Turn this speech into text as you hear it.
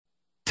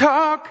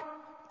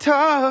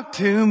Talk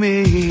to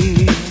me.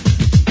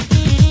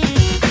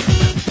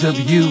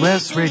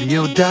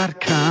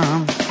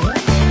 WSRadio.com.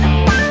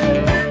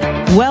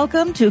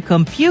 Welcome to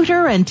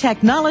Computer and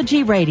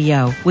Technology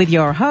Radio with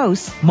your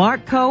hosts,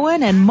 Mark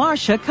Cohen and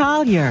Marcia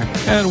Collier.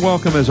 And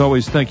welcome, as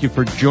always. Thank you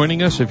for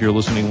joining us. If you're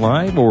listening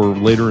live or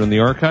later in the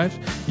archives,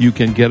 you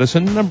can get us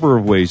a number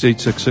of ways.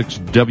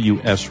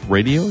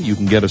 866-WS-Radio. You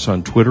can get us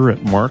on Twitter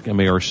at Mark,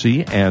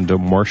 M-A-R-C, and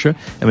Marcia,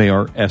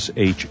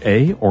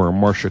 M-A-R-S-H-A, or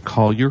Marcia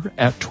Collier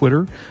at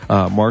Twitter.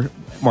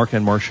 Mark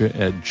and Marcia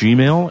at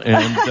Gmail,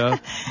 and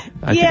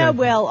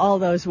all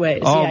those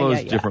ways. All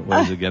those different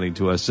ways of getting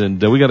to us.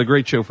 And we got a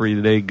great show for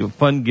you today,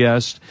 fun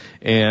guest,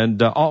 and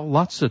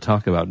lots to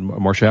talk about.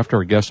 Marcia, after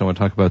our guest, I want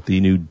to talk about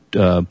the new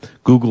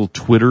Google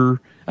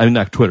Twitter. I mean,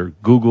 not Twitter,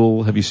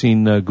 Google. Have you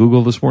seen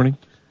Google this morning?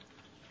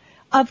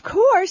 Of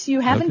course, you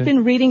haven't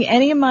been reading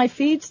any of my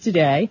feeds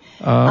today.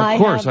 Of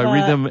course, I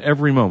read them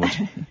every moment.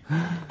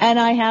 And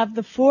I have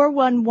the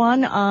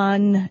 411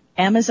 on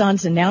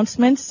Amazon's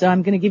announcements, so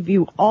I'm going to give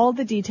you all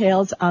the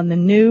details on the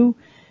new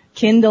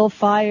Kindle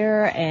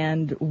Fire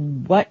and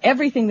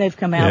everything they've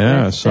come out with.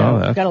 Yeah, I saw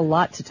that. We've got a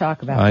lot to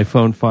talk about.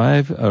 iPhone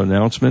 5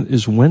 announcement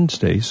is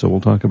Wednesday, so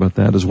we'll talk about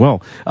that as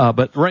well.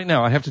 But right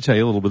now, I have to tell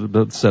you a little bit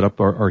about set up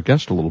our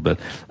guest a little bit.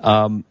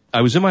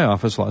 I was in my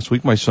office last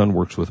week. My son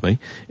works with me,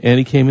 and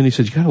he came in. He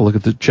said, "You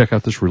got to check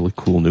out this really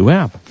cool new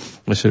app."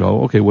 I said,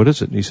 "Oh, okay. What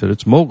is it?" And he said,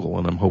 "It's Mogul,"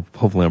 and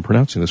hopefully I'm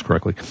pronouncing this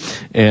correctly.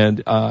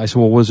 And I said,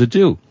 "Well, what does it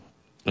do?"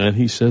 And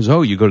he says,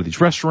 "Oh, you go to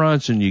these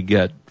restaurants and you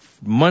get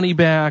money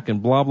back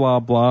and blah blah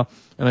blah."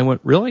 And I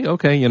went, "Really?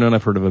 Okay." And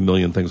I've heard of a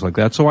million things like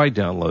that, so I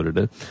downloaded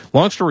it.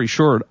 Long story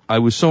short, I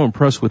was so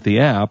impressed with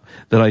the app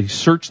that I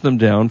searched them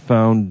down,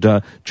 found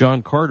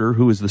John Carter,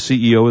 who is the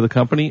CEO of the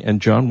company.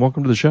 And John,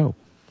 welcome to the show.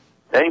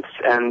 Thanks,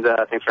 and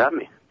thanks for having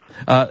me.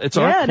 It's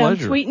our pleasure. And I'm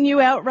tweeting you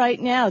out right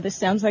now. This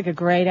sounds like a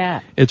great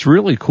app. It's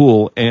really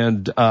cool.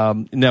 And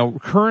now,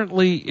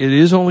 currently, it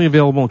is only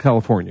available in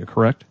California,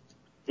 correct?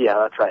 Yeah,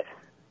 that's right.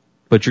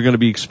 But you're going to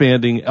be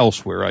expanding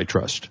elsewhere, I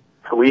trust.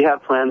 We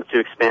have plans to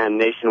expand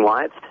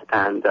nationwide,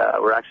 and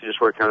we're actually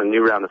just working on a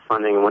new round of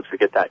funding, and once we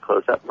get that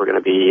closed up, we're going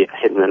to be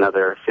hitting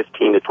another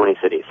 15 to 20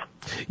 cities.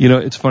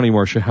 It's funny,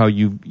 Marcia, how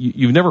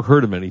you've never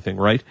heard of anything,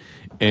 right?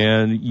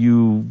 And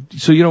you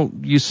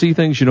see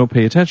things, you don't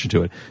pay attention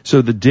to it.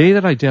 So the day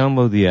that I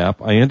download the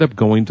app, I end up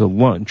going to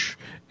lunch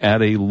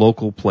at a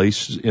local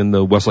place in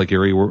the Westlake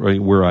area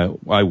where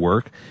I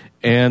work,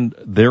 and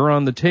there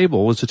on the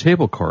table is a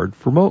table card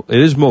for it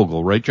is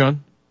Mogul, right,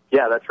 John?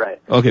 Yeah, that's right.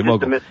 Okay, it's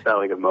Mogul. Just a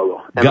misspelling of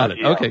Mogul. Got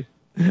it. Okay.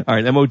 All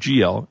right,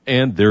 M-O-G-L.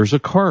 And there's a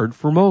card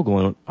for Mogul.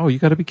 And I went, oh, you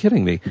got to be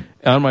kidding me.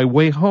 On my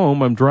way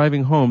home, I'm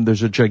driving home,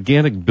 there's a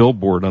gigantic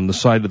billboard on the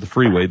side of the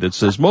freeway that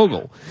says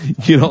Mogul.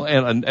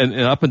 And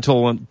up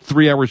until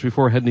 3 hours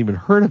before, I hadn't even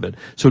heard of it.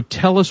 So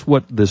tell us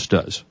what this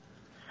does.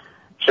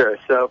 Sure.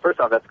 So first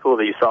off, that's cool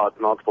that you saw it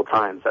multiple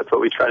times. That's what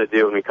we try to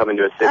do when we come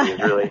into a city, is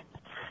really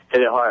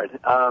hit it hard.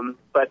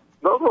 But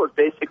Mogul is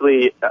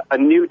basically a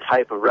new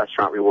type of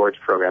restaurant rewards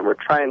program. We're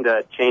trying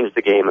to change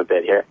the game a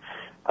bit here.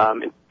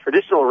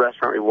 Traditional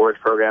restaurant rewards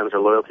programs or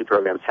loyalty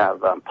programs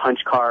have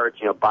punch cards,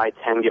 buy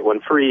 10, get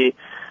one free,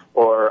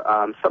 or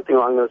something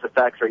along those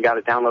effects, or you got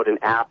to download an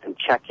app and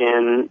check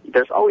in.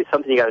 There's always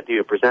something you got to do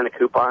to present a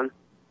coupon.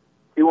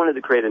 We wanted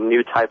to create a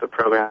new type of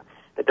program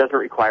that doesn't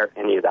require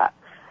any of that.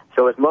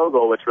 So with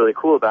Mogul, what's really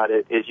cool about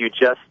it is you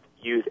just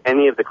use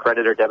any of the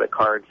credit or debit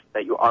cards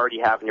that you already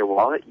have in your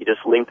wallet. You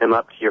just link them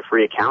up to your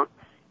free account,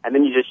 and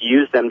then you just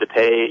use them to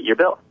pay your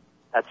bill.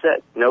 That's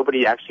it.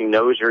 Nobody actually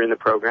knows you're in the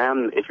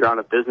program. If you're on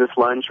a business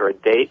lunch or a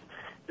date,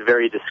 it's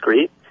very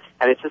discreet,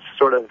 and it's just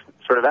sort of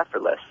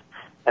effortless.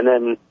 And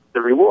then the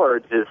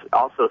rewards is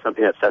also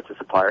something that sets us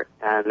apart,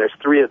 and there's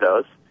 3 of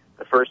those.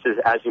 The first is,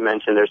 as you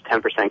mentioned, there's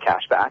 10%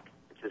 cash back,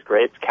 which is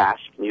great. It's cash.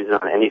 You can use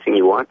it on anything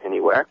you want,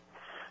 anywhere.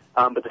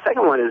 But the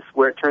second one is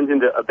where it turns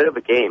into a bit of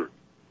a game.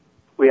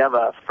 We have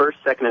a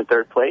first, second, and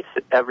third place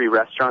at every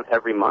restaurant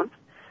every month.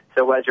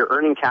 So as you're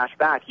earning cash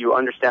back, you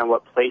understand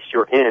what place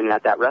you're in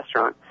at that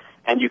restaurant,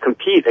 and you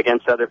compete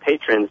against other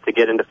patrons to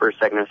get into first,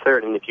 second, or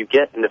third. And if you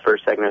get into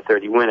first, second, or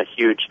third, you win a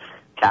huge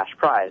cash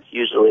prize.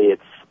 Usually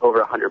it's over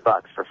 $100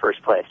 for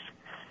first place.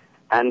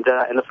 And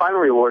the final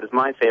reward is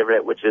my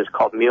favorite, which is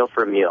called Meal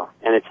for a Meal,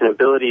 and it's an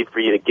ability for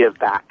you to give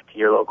back to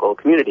your local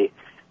community.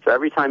 So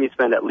every time you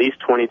spend at least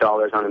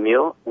 $20 on a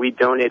meal, we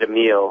donate a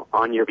meal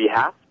on your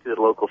behalf to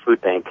the local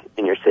food bank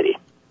in your city.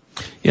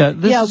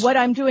 What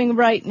I'm doing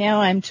right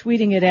now, I'm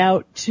tweeting it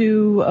out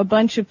to a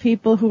bunch of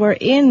people who are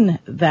in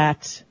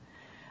that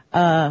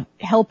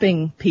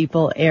helping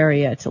people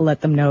area to let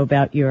them know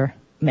about your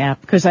map,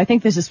 because I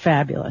think this is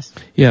fabulous.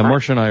 Yeah,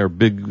 Marcia and I are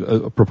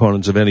big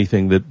proponents of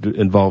anything that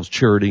involves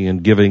charity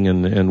and giving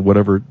and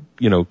whatever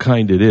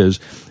kind it is.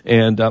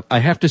 And I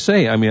have to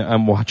say,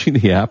 I'm watching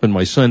the app, and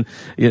my son,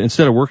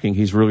 instead of working,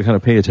 he's really kind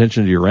of paying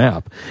attention to your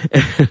app.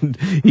 And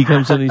he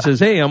comes in and he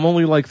says, hey, I'm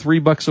only like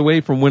 $3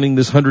 away from winning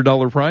this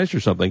 $100 prize or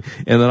something.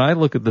 And then I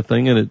look at the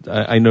thing, and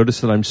I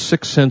notice that I'm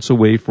 6 cents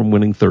away from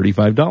winning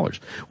 $35.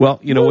 Well,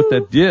 what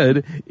that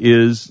did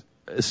is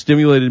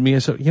stimulated me. I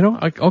said,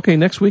 okay,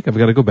 next week I've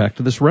got to go back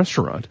to this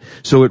restaurant.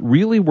 So it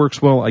really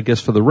works well, I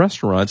guess, for the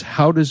restaurants.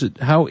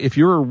 If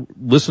you're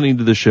listening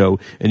to the show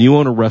and you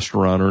own a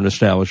restaurant or an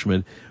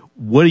establishment,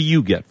 what do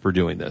you get for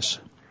doing this?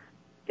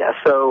 Yeah,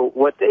 so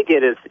what they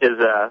get is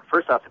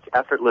first off, it's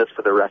effortless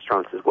for the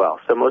restaurants as well.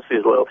 So most of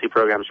these loyalty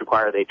programs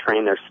require they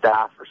train their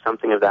staff or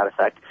something of that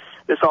effect.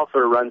 This all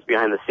sort of runs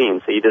behind the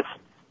scenes. So you just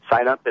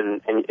sign up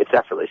and it's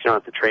effortless. You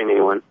don't have to train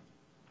anyone.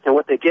 And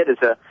what they get is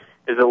a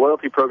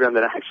loyalty program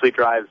that actually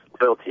drives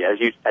loyalty. As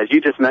you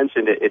just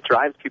mentioned, it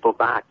drives people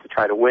back to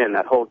try to win.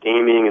 That whole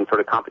gaming and sort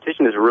of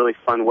competition is a really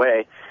fun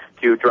way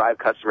to drive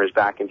customers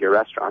back into your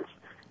restaurants.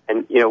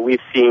 And,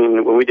 we've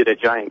seen, when we did a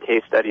giant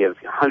case study of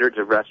hundreds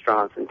of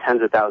restaurants and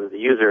tens of thousands of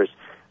users,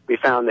 we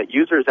found that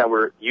users that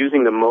were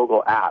using the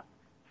Mogul app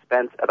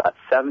spent about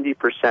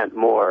 70%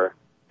 more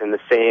than the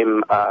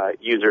same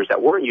users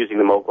that weren't using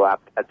the Mogul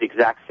app at the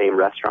exact same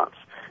restaurants.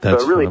 So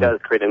it really does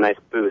create a nice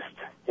boost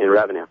in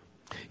revenue.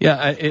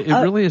 Yeah, it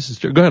really is.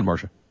 Go ahead,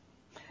 Marcia.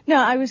 No,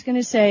 I was going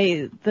to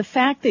say the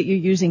fact that you're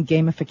using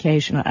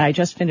gamification, I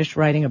just finished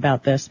writing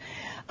about this,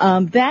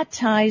 that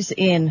ties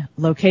in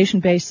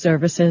location-based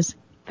services,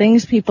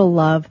 things people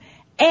love,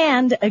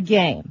 and a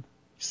game.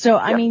 So,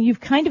 I mean, you've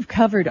kind of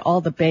covered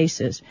all the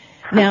bases.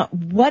 Now,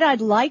 what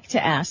I'd like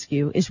to ask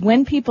you is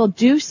when people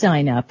do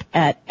sign up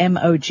at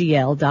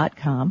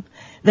mogl.com,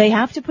 they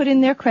have to put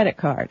in their credit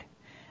card.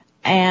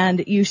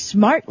 And you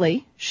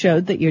smartly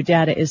showed that your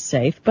data is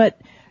safe, but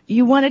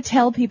you want to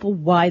tell people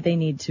why they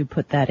need to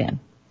put that in.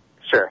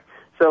 Sure.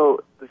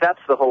 So that's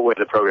the whole way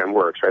the program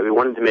works, right? We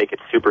wanted to make it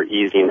super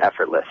easy and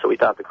effortless, so we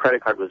thought the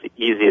credit card was the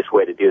easiest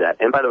way to do that.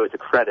 And by the way, it's a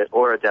credit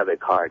or a debit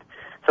card.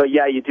 So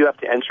yeah, you do have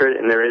to enter it,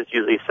 and there is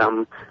usually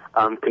some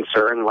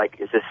concern, like,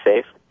 is this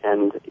safe?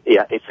 And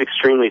yeah, it's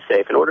extremely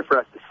safe. In order for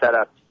us to set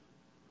up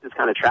this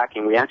kind of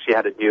tracking, we actually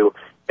had to do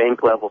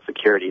bank-level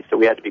security. So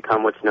we had to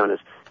become what's known as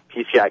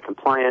PCI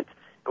compliant.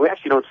 And we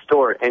actually don't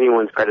store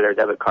anyone's credit or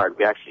debit card.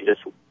 We actually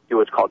just do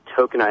what's called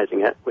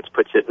tokenizing it, which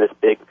puts it in this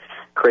big,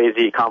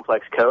 crazy,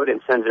 complex code and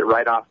sends it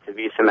right off to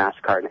Visa,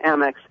 MasterCard, and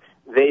Amex.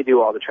 They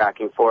do all the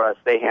tracking for us.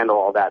 They handle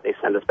all that. They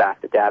send us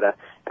back the data,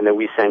 and then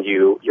we send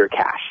you your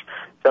cash.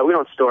 So we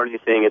don't store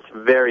anything. It's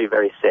very,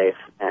 very safe.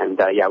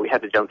 And, yeah, we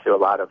had to jump through a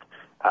lot of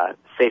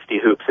safety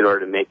hoops in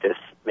order to make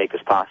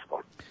this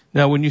possible.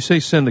 Now, when you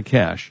say send the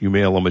cash, you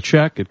mail them a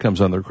check, it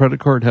comes on their credit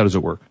card. How does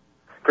it work?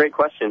 Great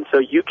question. So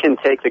you can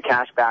take the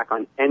cash back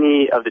on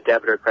any of the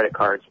debit or credit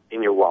cards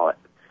in your wallet.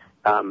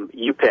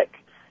 You pick.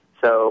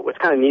 So what's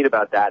kind of neat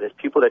about that is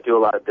people that do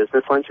a lot of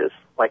business lunches,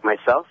 like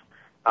myself,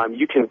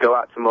 you can go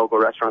out to Mogul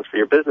restaurants for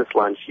your business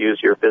lunch, use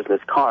your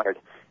business card,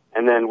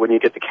 and then when you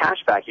get the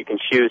cash back, you can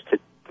choose to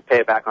pay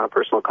it back on a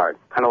personal card,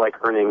 kind of like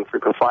earning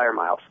frequent flyer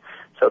miles.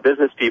 So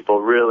business people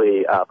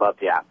really love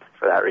the app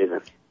for that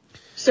reason.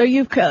 So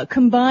you've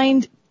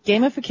combined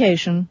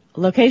gamification,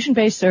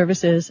 location-based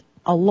services,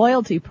 a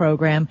loyalty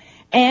program,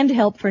 and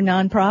help for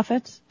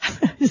nonprofits?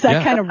 Does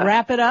that kind of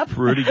wrap it up?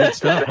 Pretty good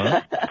stuff,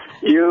 huh?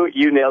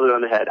 You nailed it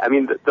on the head. I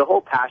mean, the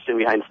whole passion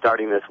behind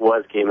starting this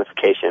was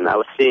gamification. I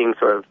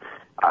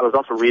was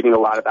also reading a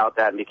lot about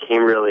that and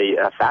became really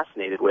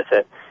fascinated with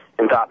it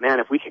and thought, man,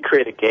 if we could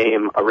create a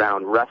game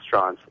around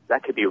restaurants,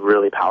 that could be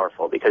really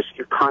powerful because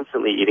you're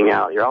constantly eating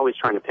out. You're always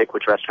trying to pick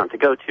which restaurant to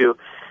go to.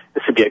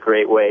 This would be a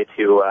great way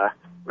to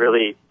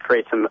really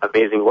create some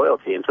amazing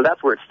loyalty. And so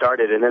that's where it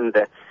started. And then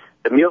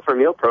the Meal for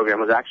Meal program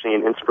was actually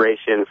an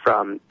inspiration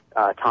from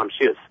Tom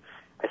Shoes.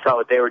 I saw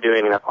what they were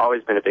doing, and I've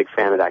always been a big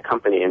fan of that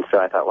company. And so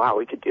I thought, wow,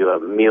 we could do a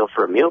Meal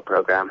for a Meal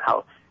program.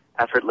 How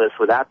effortless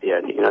would that be?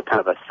 Kind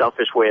of a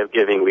selfish way of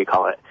giving, we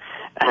call it.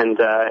 And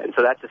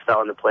so that just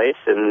fell into place,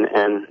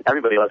 and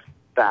everybody loves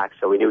back,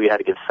 so we knew we had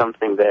to give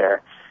something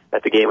there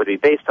that the game would be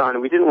based on.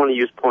 And we didn't want to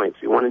use points.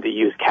 We wanted to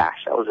use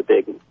cash. That was a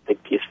big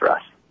piece for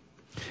us.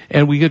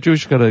 And we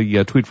just got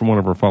a tweet from one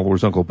of our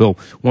followers, Uncle Bill,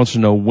 wants to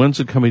know,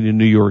 when's it coming to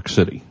New York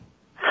City?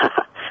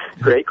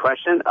 Great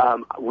question.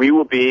 We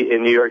will be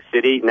in New York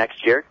City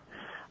next year,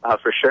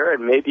 for sure,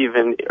 and maybe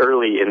even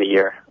early in the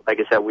year. Like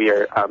I said, we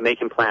are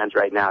making plans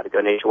right now to go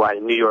nationwide,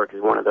 and New York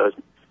is one of those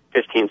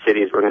 15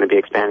 cities we're going to be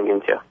expanding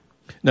into.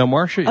 Now,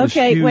 Marcia is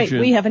okay, huge. Wait,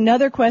 we have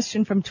another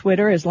question from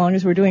Twitter, as long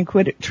as we're doing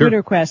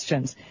Twitter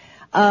questions.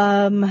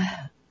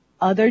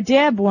 Other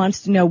Deb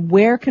wants to know,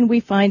 where can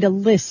we find a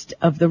list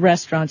of the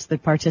restaurants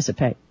that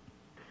participate?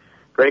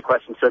 Great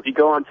question. So if you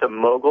go onto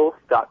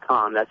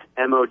mogul.com, that's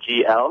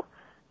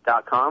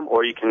MOGL.com,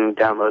 or you can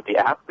download the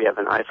app. We have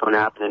an iPhone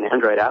app and an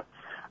Android app.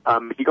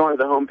 If you go onto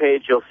the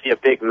homepage, you'll see a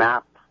big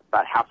map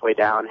about halfway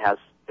down. It has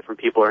different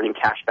people earning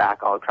cash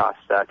back all across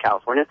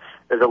California.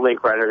 There's a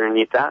link right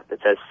underneath that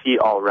says See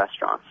All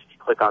Restaurants. If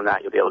you click on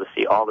that, you'll be able to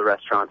see all the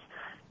restaurants.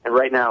 And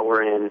right now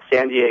we're in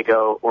San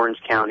Diego, Orange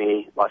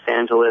County, Los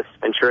Angeles,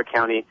 Ventura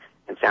County,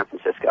 and San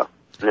Francisco.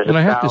 And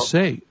I have to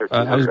say,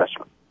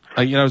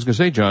 I was going to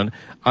say, John,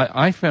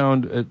 I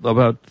found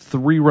about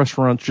 3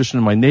 restaurants just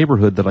in my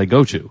neighborhood that I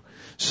go to.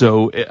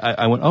 So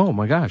I went, oh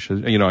my gosh,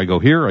 I go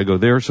here, I go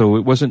there. So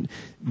it wasn't,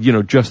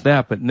 just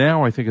that. But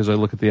now I think as I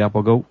look at the app,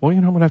 I'll go, well,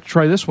 I'm going to have to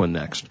try this one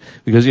next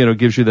because, it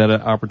gives you that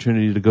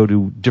opportunity to go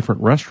to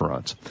different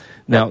restaurants.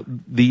 Now,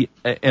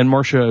 and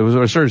Marcia,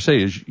 what I started to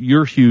say is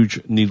you're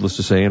huge, needless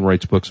to say, and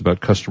writes books about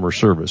customer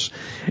service.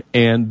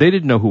 And they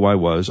didn't know who I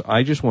was.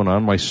 I just went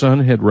on. My son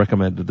had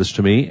recommended this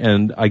to me.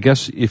 And I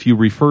guess if you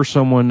refer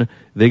someone,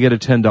 they get a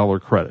 $10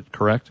 credit,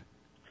 correct?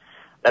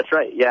 That's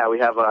right. Yeah, we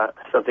have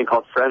something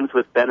called Friends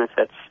with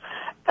Benefits,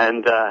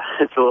 and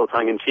it's a little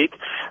tongue-in-cheek.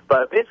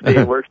 But basically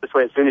it works this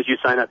way. As soon as you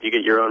sign up, you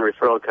get your own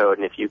referral code,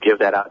 and if you give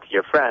that out to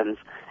your friends,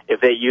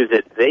 if they use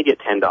it, they get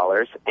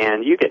 $10,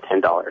 and you get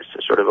 $10.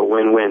 It's sort of a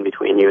win-win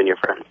between you and your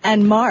friends.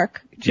 And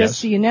Mark, just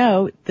so you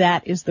know,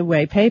 that is the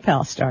way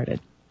PayPal started.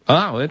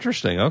 Oh,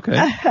 interesting.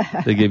 Okay.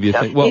 They gave you a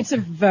thing. Well, it's a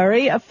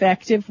very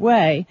effective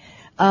way.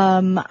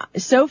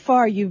 So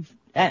far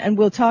and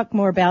we'll talk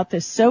more about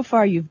this, so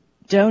far you've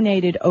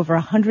donated over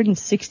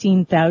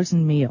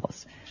 116,000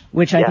 meals,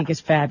 which I think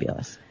is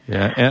fabulous.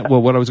 Yeah, and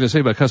what I was going to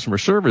say about customer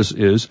service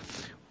is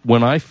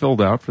when I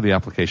filled out for the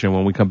application,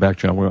 when we come back,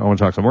 John, I want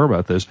to talk some more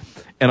about this,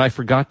 and I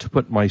forgot to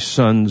put my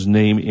son's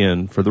name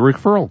in for the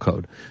referral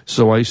code.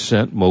 So I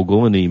sent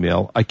Mogul an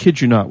email. I kid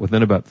you not,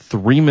 within about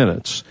 3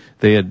 minutes,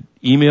 they had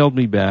emailed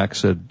me back,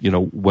 said,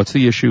 what's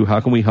the issue? How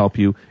can we help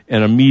you?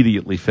 And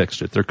immediately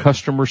fixed it. Their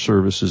customer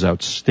service is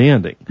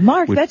outstanding.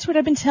 Mark, that's what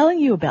I've been telling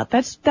you about.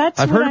 That's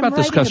I've heard about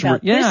this customer.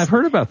 About. Yeah, I've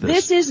heard about this.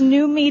 This is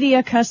new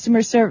media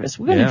customer service.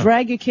 We're going to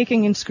drag you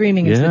kicking and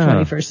screaming into the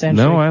 21st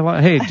century. No,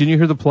 hey, didn't you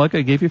hear the plug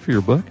I gave you for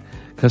your book?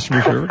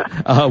 Customer service.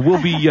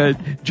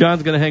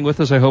 John's going to hang with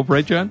us, I hope,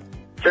 right, John?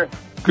 Sure.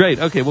 Great.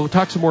 Okay, we'll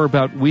talk some more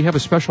about, we have a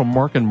special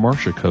Mark and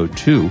Marcia code,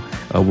 too.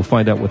 We'll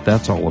find out what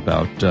that's all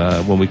about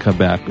when we come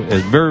back.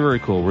 Very, very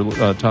cool.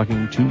 We're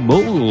talking to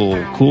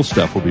Mogul. Cool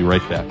stuff. We'll be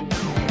right back.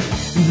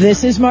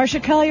 This is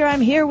Marcia Collier.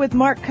 I'm here with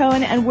Mark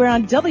Cohen, and we're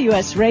on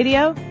WS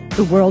Radio,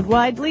 the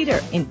worldwide leader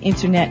in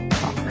Internet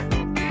talk.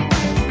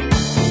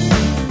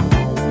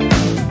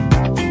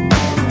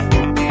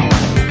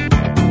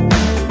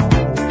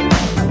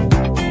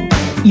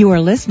 You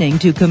are listening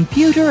to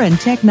Computer and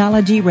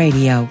Technology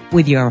Radio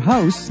with your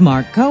hosts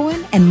Mark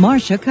Cohen and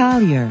Marcia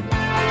Collier.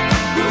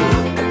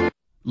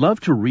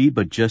 Love to read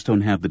but just don't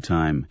have the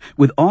time?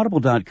 With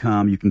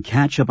Audible.com, you can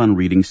catch up on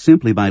reading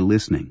simply by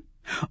listening.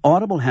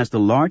 Audible has the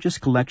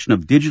largest collection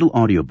of digital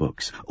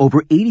audiobooks,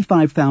 over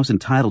 85,000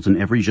 titles in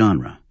every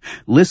genre.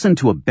 Listen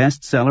to a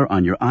bestseller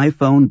on your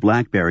iPhone,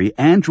 BlackBerry,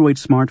 Android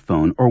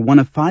smartphone, or one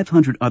of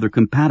 500 other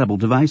compatible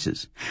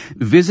devices.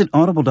 Visit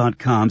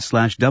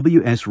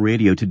audible.com/WS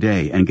Radio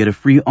today and get a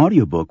free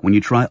audiobook when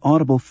you try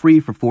Audible free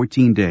for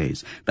 14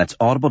 days. That's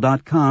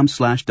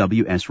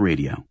audible.com/WS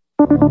Radio.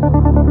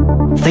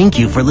 Thank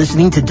you for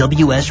listening to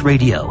WS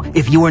Radio.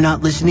 If you are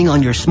not listening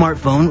on your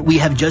smartphone, we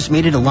have just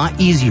made it a lot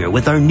easier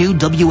with our new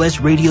WS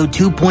Radio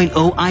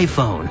 2.0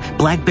 iPhone,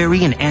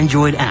 BlackBerry, and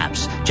Android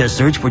apps. Just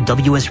search for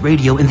WS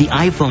Radio in the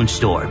iPhone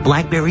store,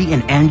 BlackBerry,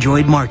 and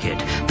Android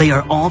market. They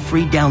are all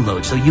free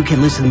downloads so you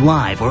can listen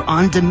live or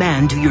on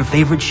demand to your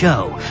favorite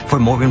show. For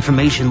more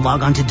information,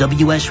 log on to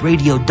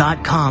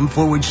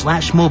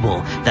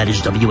WSRadio.com/mobile. That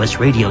is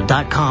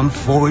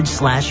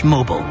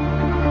WSRadio.com/mobile.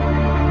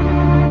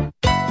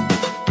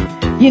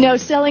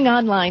 Selling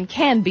online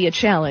can be a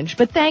challenge,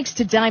 but thanks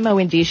to Dymo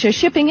Indicia,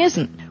 shipping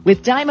isn't.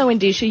 With Dymo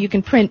Indicia, you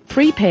can print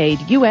prepaid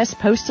U.S.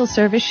 Postal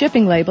Service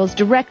shipping labels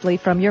directly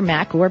from your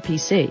Mac or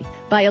PC.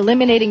 By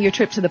eliminating your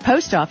trip to the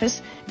post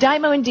office,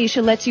 Dymo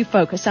Indicia lets you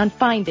focus on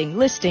finding,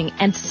 listing,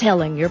 and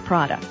selling your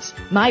products.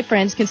 My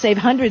friends can save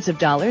hundreds of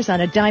dollars on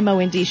a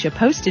Dymo Indicia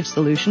postage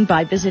solution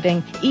by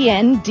visiting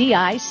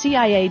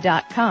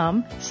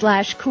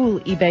endicia.com/cool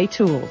eBay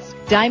tools.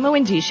 Dymo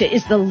Indicia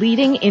is the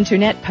leading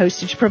internet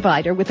postage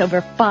provider with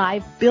over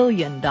 $5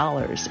 billion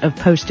of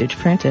postage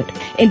printed.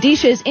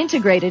 Indicia is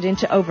integrated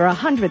into over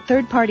 100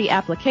 third-party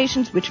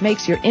applications, which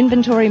makes your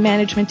inventory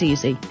management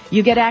easy.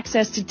 You get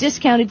access to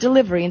discounted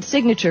delivery and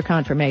signature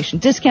confirmation,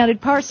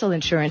 discounted parcel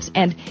insurance,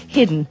 and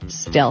hidden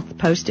stealth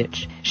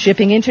postage.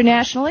 Shipping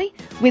internationally?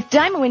 With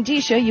Dymo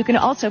Indicia, you can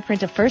also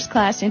print a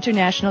first-class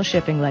international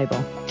shipping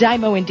label.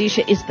 Dymo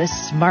Indicia is the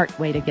smart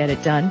way to get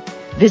it done.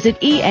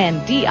 Visit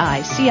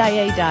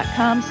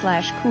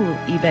endicia.com/cool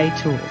eBay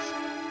tools.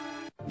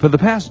 For the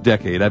past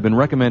decade, I've been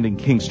recommending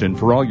Kingston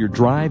for all your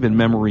drive and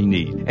memory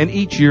need, and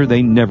each year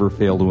they never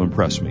fail to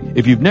impress me.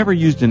 If you've never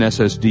used an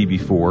SSD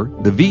before,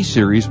 the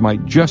V-Series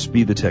might just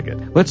be the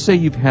ticket. Let's say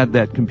you've had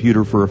that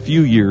computer for a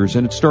few years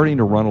and it's starting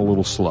to run a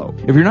little slow.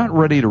 If you're not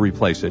ready to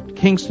replace it,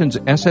 Kingston's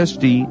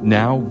SSD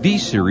Now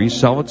V-Series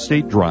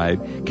solid-state drive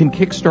can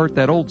kickstart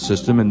that old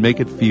system and make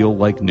it feel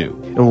like new.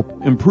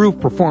 It'll improve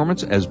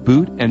performance as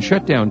boot and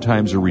shutdown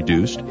times are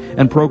reduced,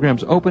 and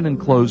programs open and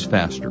close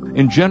faster.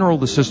 In general,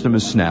 the system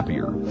is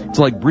snappier. It's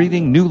like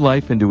breathing new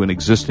life into an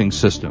existing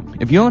system.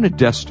 If you own a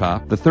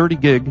desktop, the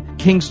 30-gig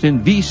Kingston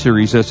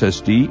V-Series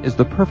SSD is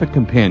the perfect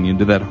companion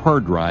to that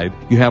hard drive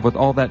you have with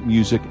all that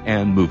music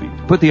and movie.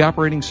 Put the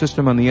operating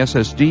system on the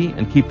SSD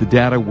and keep the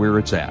data where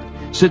it's at.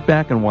 Sit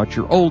back and watch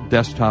your old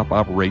desktop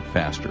operate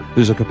faster.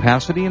 There's a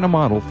capacity and a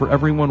model for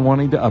everyone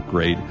wanting to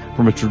upgrade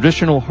from a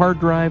traditional hard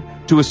drive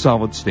to a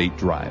solid-state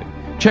drive.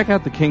 Check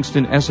out the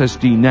Kingston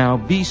SSD Now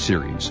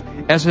V-Series.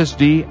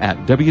 SSD at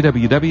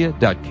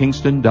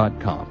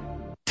www.kingston.com.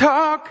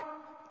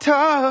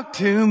 Talk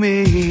to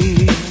me.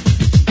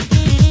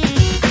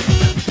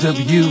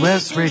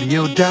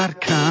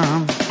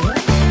 WSRadio.com.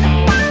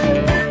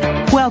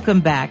 Welcome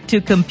back to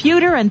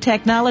Computer and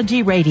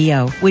Technology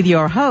Radio with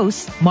your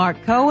hosts,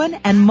 Mark Cohen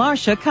and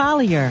Marcia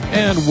Collier.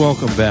 And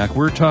welcome back.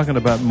 We're talking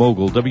about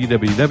Mogul,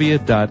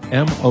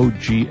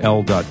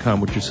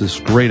 www.mogl.com, which is this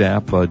great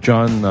app.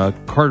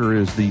 John Carter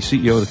is the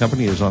CEO of the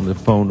company, is on the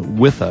phone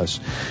with us.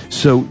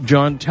 So,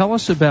 John, tell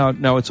us about,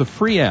 now it's a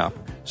free app,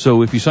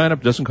 so if you sign up,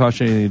 it doesn't cost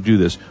you anything to do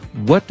this.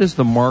 What does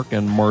the Mark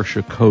and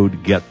Marcia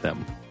code get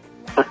them?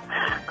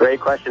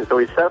 Great question. So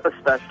we set up a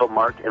special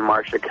Mark and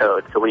Marcia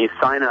code. So when you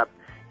sign up,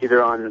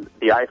 either on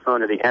the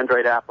iPhone or the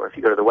Android app, or if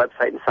you go to the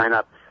website and sign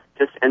up,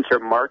 just enter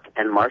Mark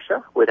and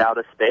Marcia without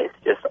a space,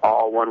 just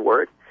all one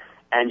word,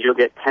 and you'll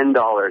get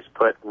 $10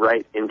 put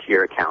right into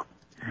your account.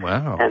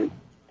 Wow. And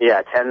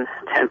yeah, 10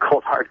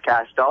 cold hard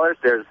cash dollars.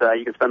 There's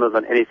you can spend those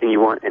on anything you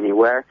want,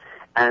 anywhere.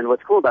 And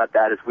what's cool about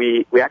that is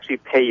we actually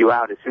pay you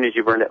out as soon as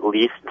you've earned at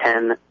least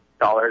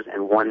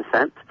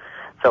 $10.01.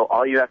 So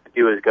all you have to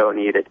do is go and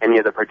eat at any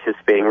of the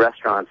participating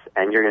restaurants,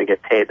 and you're going to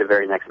get paid the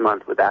very next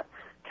month with that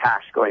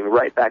cash going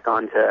right back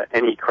onto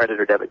any credit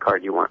or debit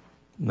card you want.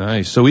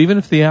 Nice. So even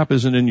if the app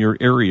isn't in your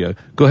area,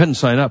 go ahead and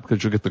sign up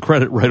because you'll get the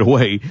credit right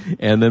away.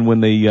 And then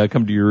when they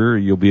come to your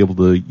area, you'll be able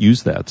to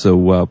use that.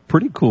 So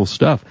pretty cool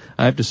stuff,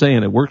 I have to say,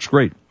 and it works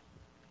great.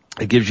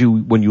 It gives you,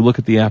 when you look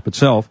at the app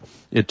itself,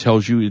 it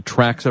tells you, it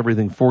tracks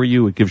everything for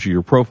you. It gives you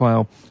your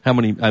profile, how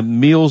many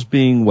meals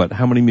being what,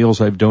 how many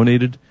meals I've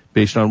donated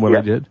based on what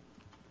I did.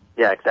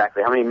 Yeah,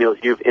 exactly. How many meals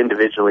you've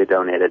individually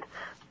donated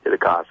to the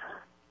cause.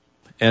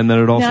 And then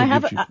it also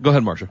gives you... Go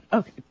ahead, Marcia.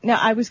 Okay. Now,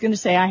 I was going to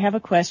say, I have a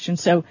question.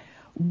 So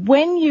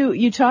when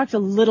you talked a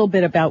little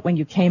bit about when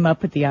you came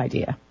up with the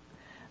idea,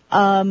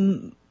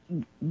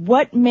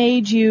 what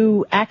made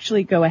you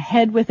actually go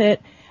ahead with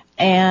it?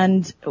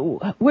 And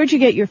where'd you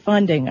get your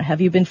funding?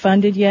 Have you been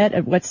funded yet?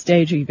 At what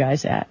stage are you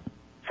guys at?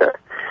 Sure.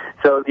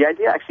 So the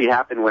idea actually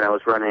happened when I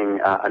was running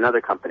another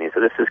company.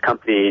 So this is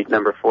company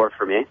number 4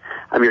 for me.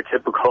 I'm your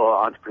typical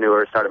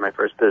entrepreneur, started my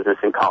first business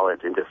in college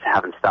and just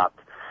haven't stopped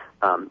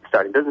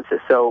starting businesses.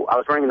 So I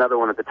was running another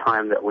one at the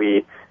time that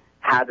we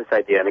had this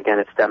idea, and again,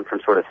 it stemmed from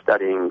sort of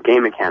studying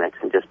game mechanics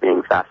and just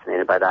being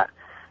fascinated by that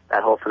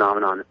whole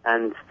phenomenon.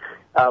 And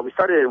we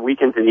started in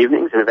weekends and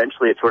evenings, and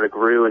eventually it sort of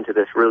grew into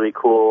this really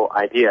cool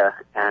idea,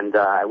 and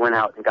I went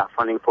out and got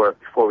funding for it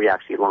before we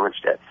actually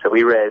launched it. So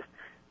we raised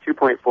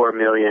 $2.4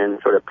 million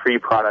sort of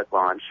pre-product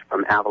launch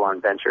from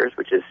Avalon Ventures,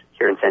 which is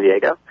here in San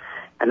Diego,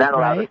 and that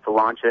allowed us to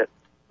launch it.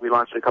 We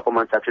launched it a couple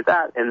months after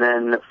that, and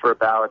then for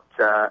about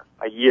a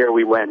year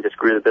we went and just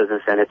grew the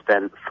business, and it's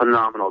been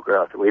phenomenal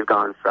growth. We've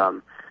gone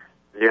from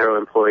 0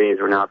 employees,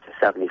 we're now up to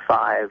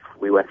 75.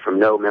 We went from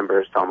no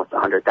members to almost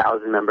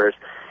 100,000 members,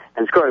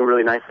 and it's growing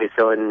really nicely.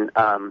 So in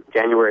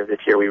January of this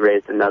year, we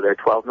raised another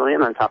 $12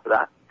 million on top of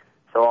that.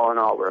 So all in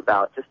all, we're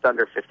about just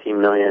under $15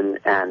 million,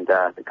 and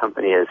the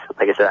company is,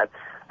 like I said,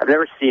 I've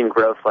never seen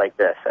growth like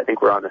this. I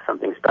think we're onto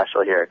something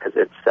special here because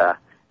it's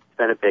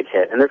been a big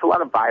hit. And there's a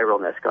lot of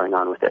viralness going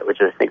on with it,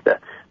 which is, I think,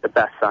 the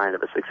best sign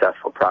of a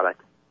successful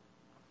product.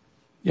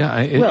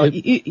 Yeah.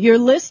 Your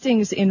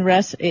listings in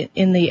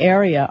the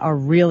area are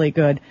really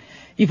good.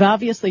 You've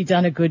obviously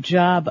done a good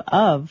job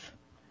of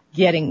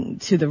getting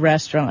to the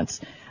restaurants.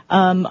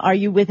 Are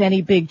you with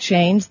any big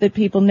chains that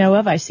people know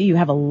of? I see you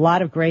have a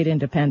lot of great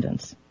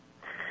independents.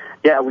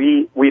 Yeah,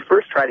 we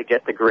first try to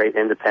get the great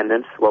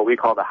independents, what we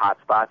call the hot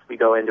spots. We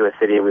go into a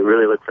city and we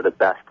really look for the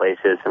best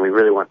places, and we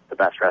really want the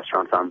best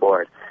restaurants on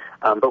board.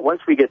 But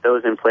once we get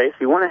those in place,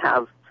 we want to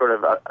have sort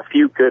of a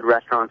few good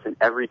restaurants in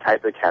every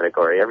type of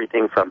category,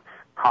 everything from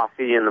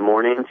coffee in the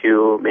morning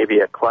to maybe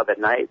a club at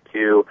night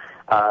to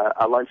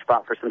a lunch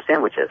spot for some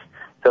sandwiches.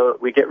 So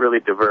we get really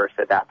diverse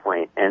at that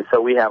point. And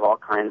so we have all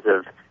kinds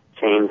of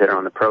chains that are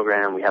on the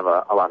program. We have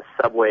a lot of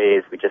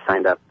Subways. We just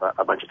signed up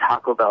a bunch of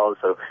Taco Bells.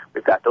 So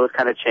we've got those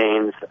kind of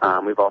chains.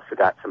 We've also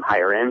got some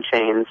higher-end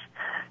chains.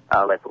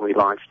 Like when we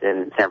launched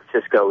in San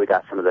Francisco, we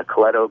got some of the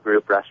Coletto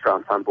Group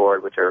restaurants on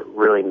board, which are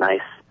really nice,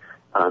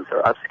 sort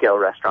of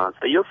upscale restaurants.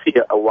 So you'll see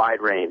a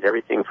wide range,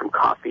 everything from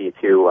coffee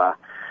to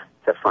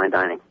fine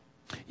dining.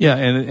 Yeah,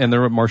 and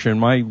there, Marcia, in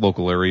my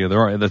local area,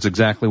 that's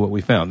exactly what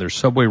we found. There's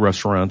Subway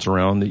restaurants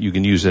around that you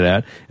can use it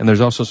at, and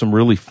there's also some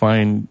really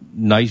fine,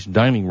 nice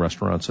dining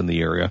restaurants in the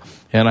area.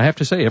 And I have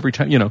to say, every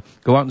time,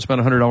 go out and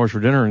spend $100 for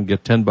dinner and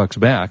get $10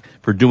 back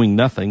for doing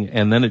nothing,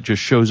 and then it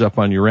just shows up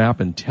on your app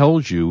and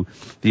tells you,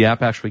 the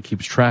app actually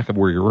keeps track of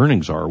where your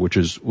earnings are, which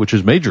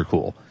is major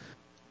cool.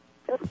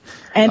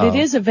 And it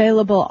is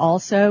available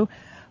also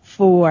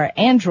for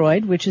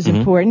Android, which is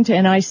important,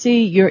 and I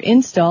see your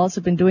installs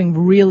have been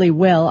doing really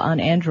well on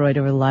Android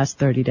over the last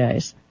 30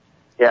 days.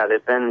 Yeah,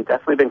 they've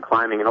definitely been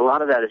climbing, and a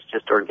lot of that is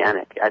just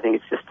organic. I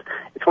think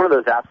it's one of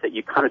those apps that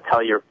you kind of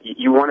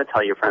you want to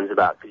tell your friends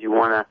about because you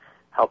want to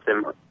help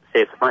them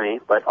save some money,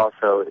 but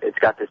also it's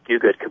got this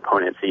do-good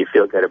component, so you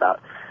feel good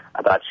about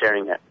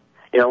sharing it.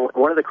 You know,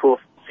 one of the cool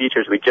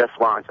features we just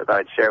launched, I thought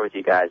I'd share with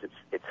you guys.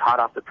 It's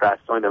hot off the press.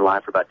 It's only been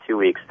live for about 2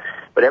 weeks.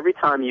 But every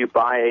time you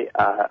buy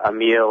a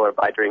meal or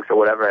buy drinks or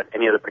whatever at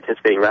any of the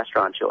participating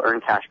restaurants, you'll earn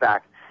cash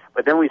back.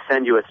 But then we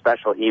send you a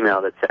special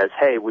email that says,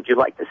 hey, would you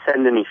like to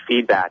send any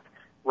feedback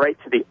right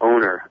to the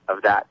owner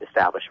of that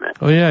establishment?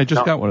 Oh, yeah, I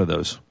just got one of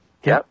those.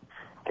 Yep.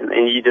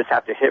 And you just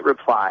have to hit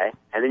reply,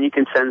 and then you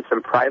can send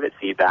some private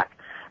feedback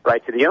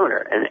right to the owner.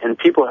 And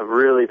people have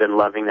really been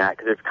loving that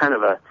because it's kind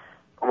of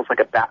almost like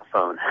a bat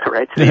phone,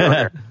 right, to the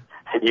owner.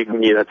 And you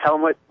can tell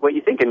them what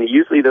you think. And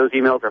usually those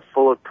emails are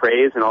full of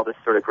praise and all this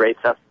sort of great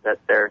stuff that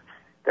their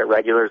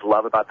regulars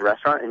love about the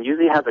restaurant, and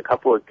usually has a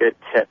couple of good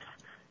tips,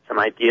 some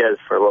ideas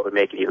for what would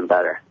make it even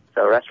better.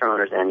 So restaurant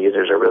owners and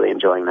users are really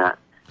enjoying that.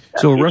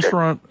 So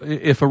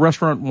if a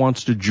restaurant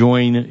wants to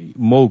join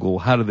Mogul,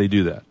 how do they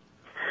do that?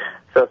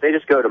 So if they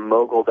just go to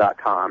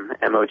mogul.com,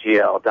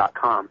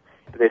 MOGL.com,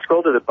 if they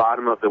scroll to the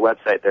bottom of the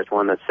website, there's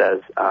one that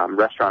says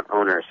Restaurant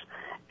Owners.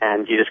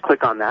 And you just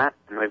click on that,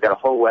 and we've got a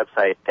whole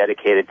website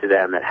dedicated to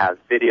them that has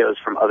videos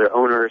from other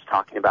owners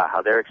talking about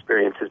how their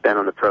experience has been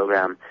on the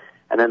program.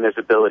 And then there's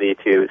ability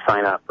to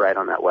sign up right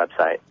on that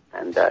website.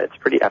 And it's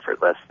pretty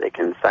effortless. They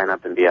can sign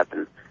up and be up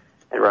and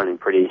running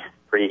pretty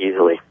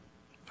easily.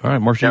 All right,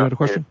 Marcia, you had a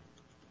question?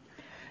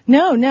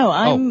 No,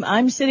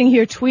 I'm sitting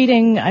here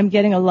tweeting. I'm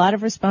getting a lot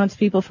of response,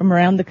 people from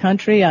around the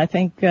country. I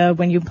think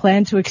when you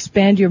plan to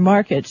expand your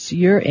markets,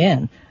 you're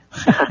in.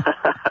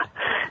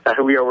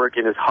 We are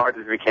working as hard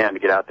as we can to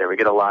get out there. We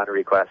get a lot of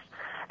requests,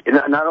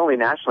 not only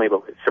nationally,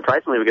 but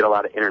surprisingly, we get a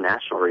lot of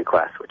international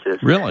requests, which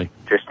is really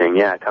interesting.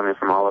 Yeah, coming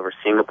from all over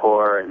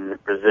Singapore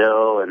and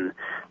Brazil and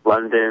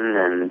London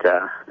and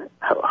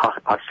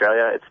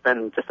Australia. It's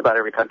been just about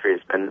every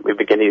country. We've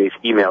been getting these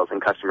emails and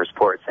customer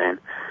support saying,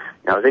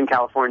 I was in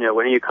California.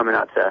 When are you coming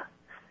out to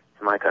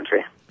my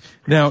country?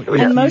 Now,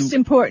 and most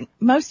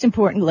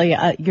importantly,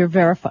 you're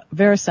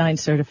VeriSign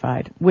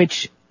certified,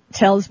 which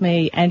tells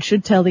me and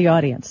should tell the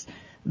audience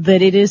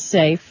that it is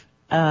safe.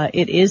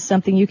 It is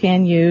something you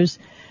can use.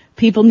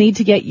 People need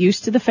to get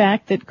used to the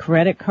fact that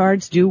credit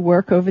cards do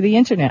work over the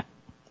internet.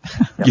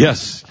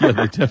 Yes, yeah,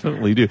 they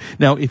definitely do.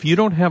 Now, if you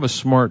don't have a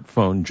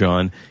smartphone,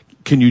 John,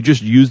 can you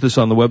just use this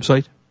on the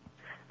website?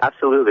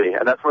 Absolutely.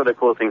 And that's one of the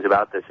cool things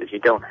about this is you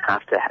don't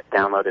have to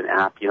download an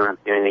app. You don't have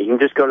to do anything. You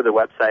can just go to the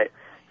website,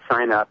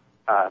 sign up.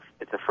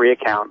 It's a free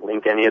account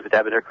linked to any of the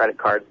debit or credit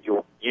cards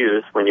you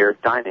use when you're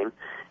dining.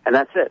 And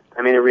that's it.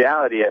 I mean, in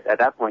reality, at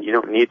that point, you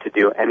don't need to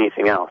do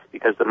anything else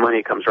because the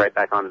money comes right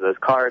back onto those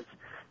cards.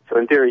 So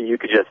in theory, you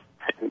could just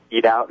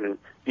eat out and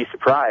be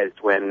surprised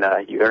when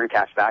you earn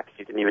cash back because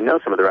you didn't even know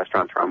some of the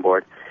restaurants were on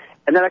board.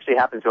 And that actually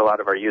happens to a lot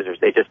of our users.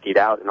 They just eat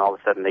out, and all of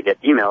a sudden they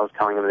get emails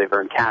telling them they've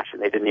earned cash,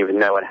 and they didn't even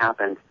know what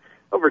happened.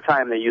 Over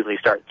time, they usually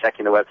start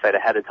checking the website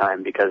ahead of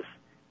time because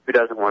who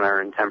doesn't want to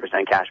earn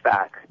 10% cash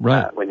back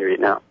when you're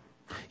eating out?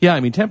 Yeah, I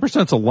mean,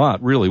 10%'s a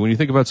lot, really. When you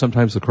think about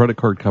sometimes the credit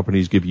card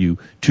companies give you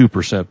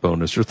 2%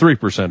 bonus or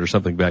 3% or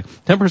something back.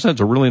 10%'s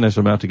a really nice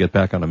amount to get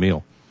back on a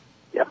meal.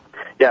 Yeah,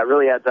 it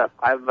really adds up.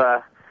 I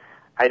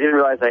didn't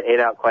realize I ate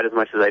out quite as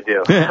much as I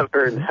do. I've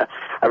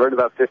earned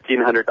about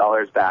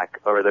 $1,500 back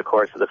over the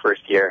course of the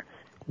first year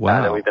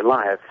that we've been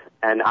live.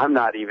 And I'm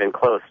not even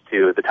close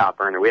to the top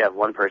earner. We have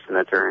one person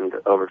that's earned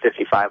over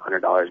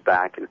 $5,500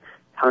 back, and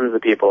tons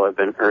of people have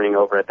been earning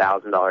over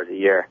 $1,000 a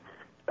year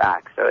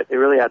back. So it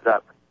really adds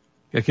up.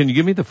 Yeah, can you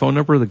give me the phone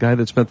number of the guy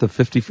that got the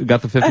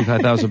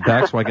 55,000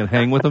 back so I can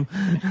hang with him?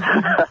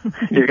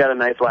 He's got a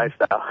nice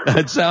lifestyle.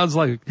 That sounds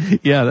like,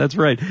 yeah, that's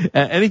right.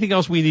 Anything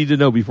else we need to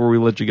know before we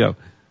let you go?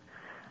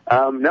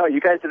 No,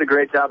 you guys did a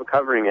great job of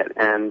covering it,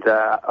 and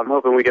I'm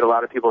hoping we get a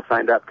lot of people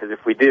signed up because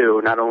if we do,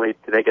 not only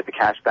do they get the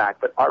cash back,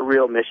 but our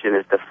real mission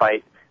is to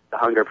fight the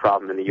hunger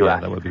problem in the U.S.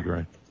 Yeah, that would be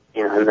great.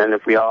 And then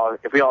if we all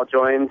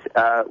joined,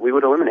 we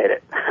would eliminate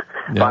it.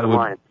 Bottom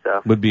line. So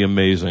would be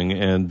amazing.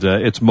 And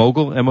it's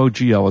Mogul,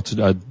 M-O-G-L. It's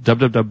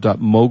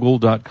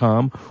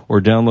www.mogul.com, or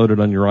download it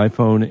on your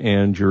iPhone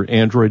and your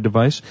Android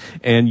device,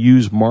 and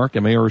use Mark,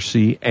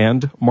 M-A-R-C,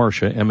 and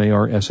Marcia,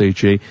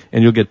 M-A-R-S-H-A,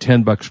 and you'll get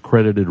 $10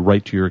 credited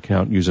right to your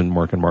account using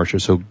Mark and Marcia.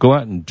 So go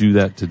out and do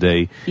that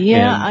today.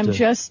 Yeah, and, I'm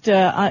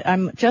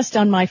just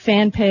on my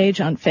fan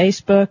page on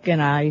Facebook,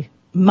 and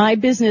my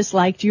business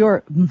liked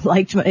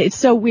it's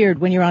so weird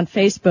when you're on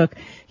Facebook,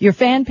 your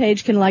fan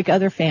page can like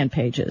other fan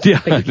pages,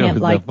 but you can't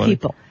like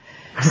people.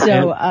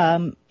 So,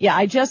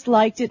 I just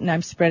liked it and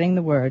I'm spreading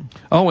the word.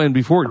 Oh, and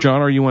before,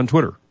 John, are you on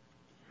Twitter?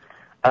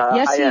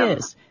 Yes, he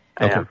is.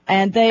 Okay.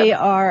 And they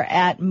are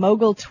at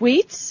Mogul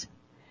Tweets,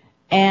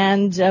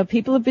 and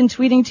people have been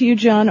tweeting to you,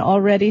 John,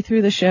 already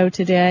through the show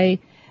today,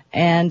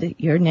 and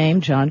your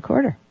name, John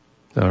Corder.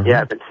 Right.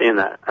 Yeah, I've been seeing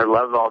that. I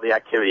love all the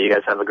activity. You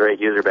guys have a great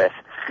user base.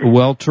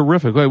 Well,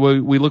 terrific.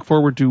 We look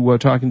forward to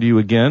talking to you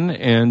again.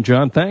 And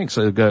John, thanks.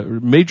 I've got a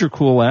major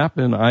cool app,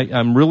 and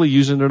I'm really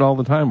using it all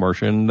the time,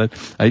 Marcia. And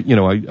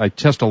I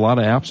test a lot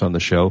of apps on the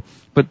show,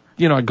 but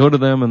I go to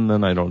them and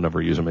then I don't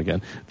never use them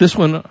again. This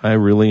one I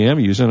really am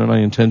using, and I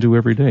intend to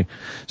every day.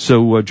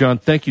 So, John,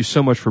 thank you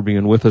so much for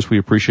being with us. We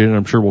appreciate it.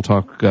 I'm sure we'll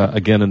talk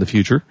again in the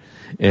future.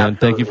 And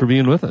Absolutely. Thank you for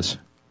being with us.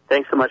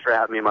 Thanks so much for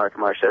having me, Mark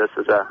and Marcia.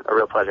 This is a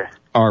real pleasure.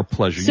 Our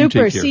pleasure. Super.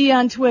 You take care. See you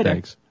on Twitter.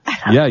 Thanks.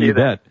 Yeah, you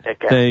bet. Take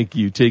care. Thank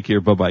you. Take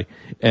care. Bye-bye.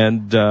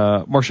 And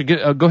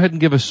Marcia, go ahead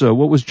and give us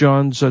what was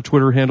John's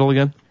Twitter handle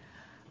again?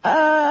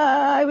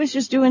 I was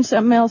just doing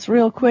something else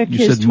real quick. You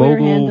His said Twitter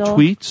Mogul handle.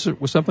 Tweets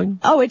or something?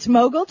 Oh, it's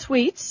Mogul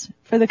Tweets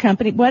for the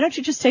company. Why don't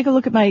you just take a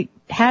look at my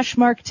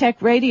Hashmark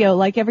Tech Radio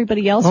like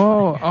everybody else?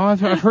 Oh,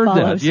 I've heard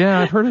follows. that. Yeah,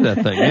 I've heard of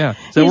that thing. Yeah.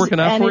 Is that working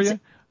out for you?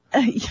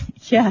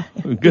 Yeah.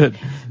 Good.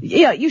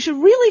 Yeah, you should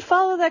really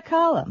follow that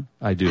column.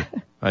 I do.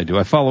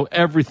 I follow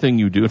everything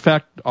you do. In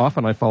fact,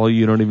 often I follow you.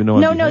 You don't even know.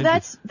 No,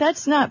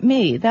 that's not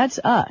me. That's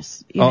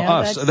us.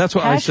 Us. That's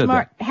what I said.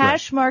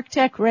 Hashmark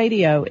Tech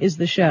Radio is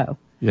the show.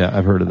 Yeah,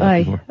 I've heard of that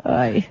before.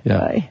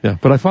 Yeah.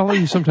 But I follow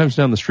you sometimes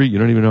down the street. You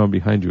don't even know I'm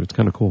behind you. It's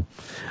kind of cool.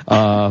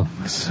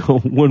 So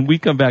when we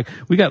come back,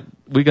 we got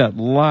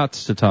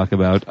lots to talk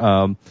about.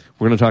 We're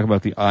going to talk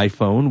about the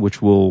iPhone,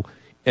 which will.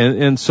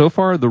 And so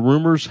far, the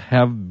rumors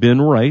have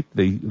been right.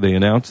 They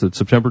announced that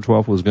September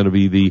 12th was going to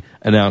be the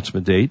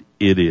announcement date.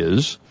 It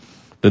is.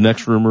 The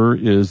next rumor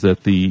is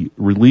that the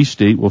release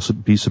date will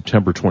be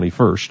September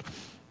 21st.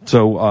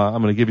 So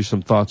I'm going to give you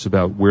some thoughts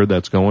about where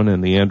that's going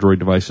and the Android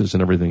devices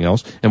and everything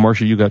else. And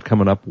Marcia, you got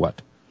coming up what?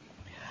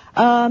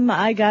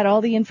 I got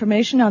all the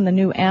information on the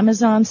new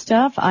Amazon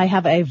stuff. I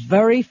have a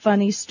very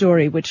funny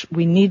story, which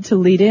we need to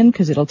lead in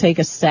because it'll take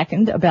a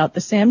second, about the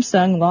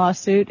Samsung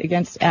lawsuit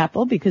against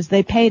Apple because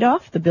they paid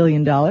off the $1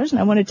 billion, and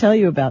I want to tell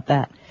you about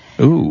that.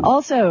 Ooh.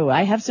 Also,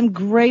 I have some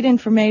great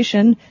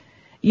information.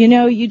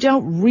 You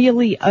don't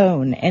really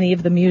own any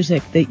of the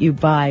music that you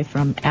buy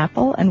from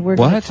Apple, and we're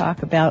going to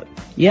talk about,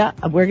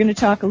 we're going to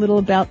talk a little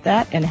about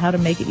that and how to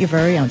make it your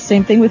very own.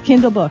 Same thing with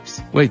Kindle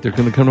books. Wait, they're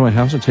going to come to my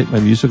house and take my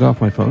music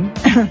off my phone?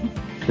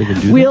 They can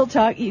do we'll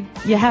that?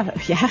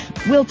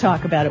 talk, we'll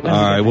talk about it when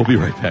All right, we'll be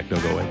right back.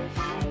 Don't go away.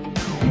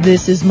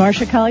 This is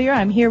Marcia Collier.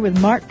 I'm here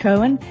with Mark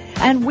Cohen,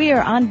 and we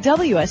are on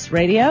WS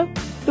Radio,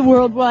 the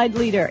worldwide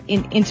leader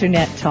in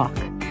Internet talk.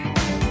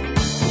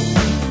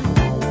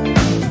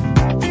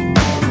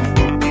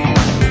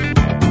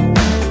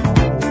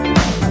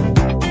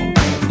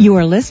 You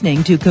are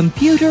listening to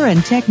Computer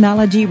and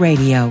Technology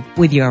Radio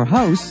with your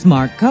hosts,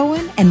 Mark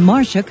Cohen and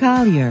Marcia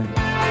Collier.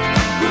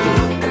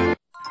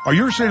 Are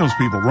your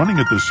salespeople running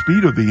at the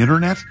speed of the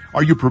Internet?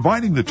 Are you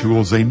providing the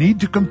tools they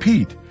need to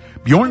compete?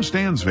 Bjorn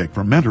Stansvik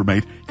from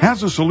MentorMate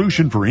has a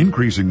solution for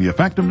increasing the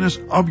effectiveness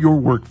of your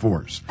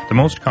workforce. The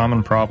most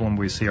common problem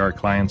we see our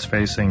clients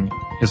facing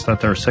is that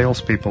their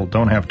salespeople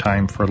don't have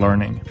time for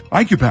learning.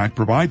 IQPAC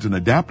provides an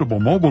adaptable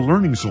mobile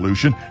learning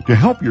solution to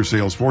help your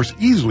sales force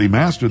easily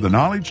master the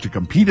knowledge to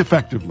compete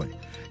effectively.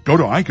 Go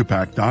to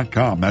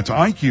IQPAC.com. That's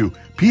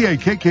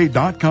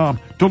IQPAKK.com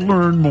to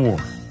learn more.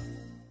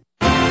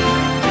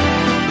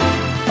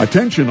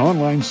 Attention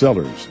online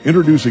sellers,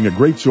 introducing a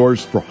great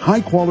source for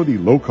high-quality,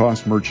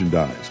 low-cost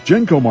merchandise.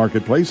 Genco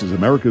Marketplace is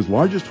America's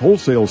largest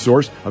wholesale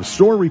source of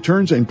store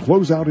returns and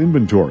closeout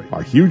inventory.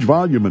 Our huge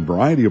volume and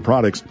variety of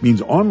products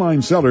means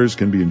online sellers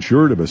can be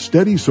assured of a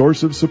steady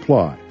source of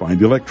supply.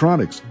 Find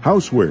electronics,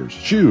 housewares,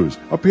 shoes,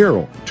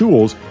 apparel,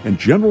 tools, and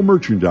general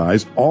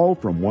merchandise all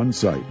from one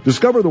site.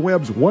 Discover the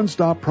web's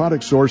one-stop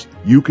product source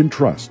you can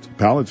trust.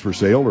 Pallets for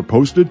sale are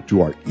posted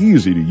to our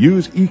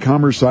easy-to-use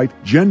e-commerce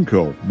site,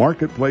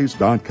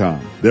 GencoMarketplace.com.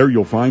 There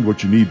you'll find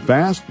what you need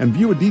fast and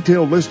view a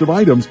detailed list of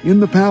items in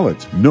the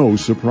pallets. No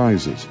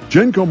surprises.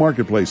 Genco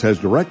Marketplace has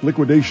direct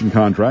liquidation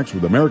contracts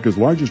with America's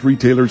largest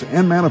retailers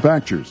and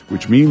manufacturers,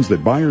 which means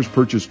that buyers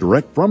purchase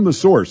direct from the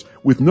source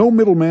with no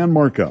middleman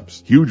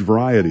markups. Huge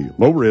variety,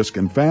 low risk,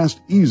 and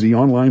fast, easy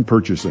online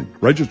purchasing.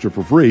 Register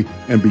for free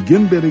and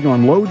begin bidding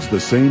on loads the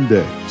same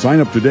day. Sign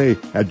up today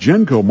at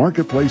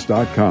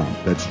GencoMarketplace.com.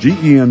 That's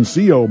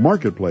GENCO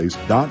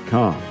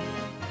Marketplace.com.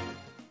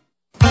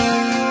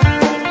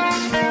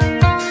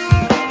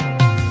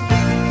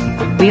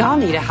 We all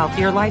need a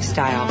healthier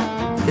lifestyle.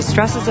 The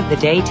stresses of the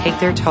day take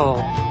their toll,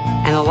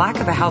 and the lack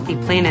of a healthy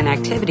plan and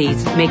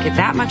activities make it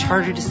that much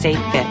harder to stay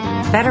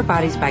fit. Better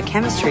Bodies by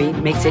Chemistry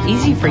makes it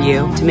easy for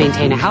you to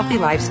maintain a healthy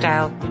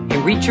lifestyle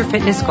and reach your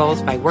fitness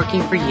goals by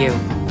working for you.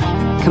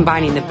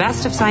 Combining the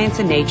best of science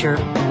and nature,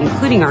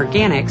 including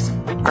organics,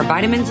 our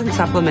vitamins and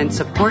supplements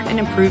support and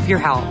improve your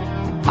health,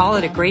 all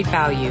at a great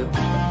value.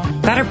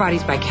 Better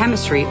Bodies by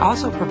Chemistry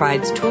also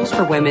provides tools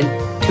for women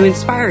to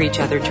inspire each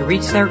other to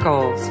reach their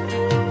goals.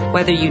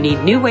 Whether you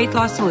need new weight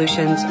loss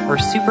solutions or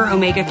super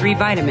omega-3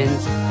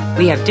 vitamins,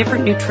 we have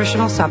different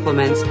nutritional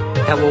supplements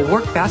that will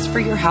work best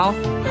for your health,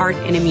 heart,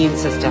 and immune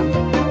system.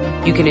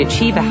 You can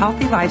achieve a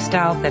healthy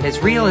lifestyle that is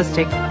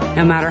realistic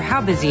no matter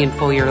how busy and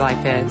full your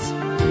life is.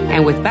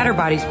 And with Better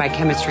Bodies by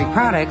Chemistry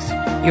products,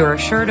 you're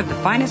assured of the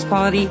finest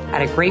quality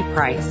at a great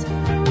price.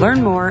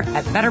 Learn more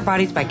at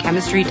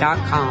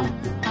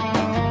betterbodiesbychemistry.com.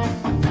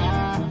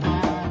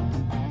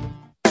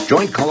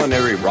 Join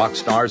culinary rock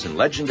stars and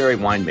legendary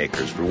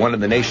winemakers for one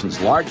of the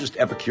nation's largest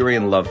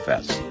Epicurean love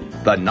fests,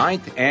 the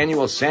 9th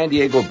Annual San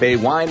Diego Bay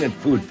Wine and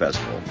Food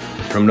Festival,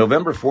 from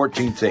November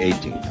 14th to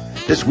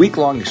 18th. This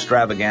week-long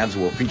extravaganza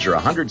will feature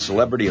 100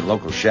 celebrity and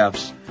local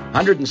chefs,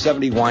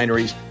 170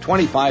 wineries,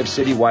 25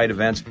 citywide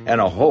events, and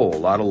a whole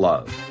lot of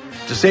love.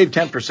 To save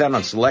 10%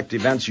 on select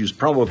events, use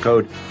promo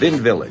code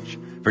VINVILLAGE.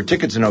 For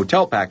tickets and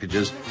hotel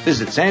packages,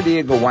 visit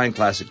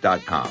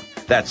SanDiegoWineClassic.com.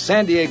 That's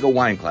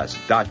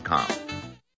SanDiegoWineClassic.com.